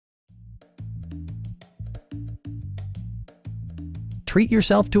treat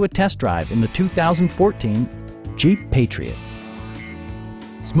yourself to a test drive in the 2014 Jeep Patriot.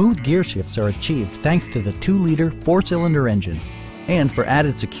 Smooth gear shifts are achieved thanks to the 2-liter 4-cylinder engine. And for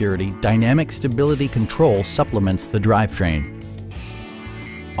added security, dynamic stability control supplements the drivetrain.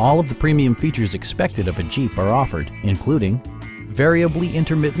 All of the premium features expected of a Jeep are offered, including variably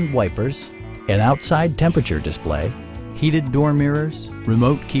intermittent wipers, an outside temperature display, heated door mirrors,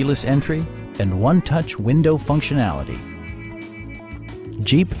 remote keyless entry, and one-touch window functionality.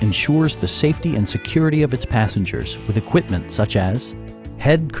 Jeep ensures the safety and security of its passengers with equipment such as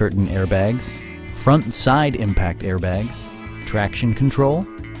head curtain airbags, front and side impact airbags, traction control,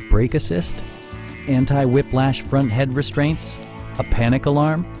 brake assist, anti-whiplash front head restraints, a panic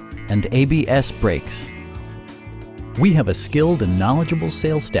alarm, and ABS brakes. We have a skilled and knowledgeable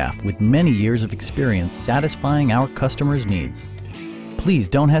sales staff with many years of experience satisfying our customers' needs. Please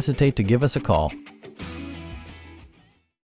don't hesitate to give us a call.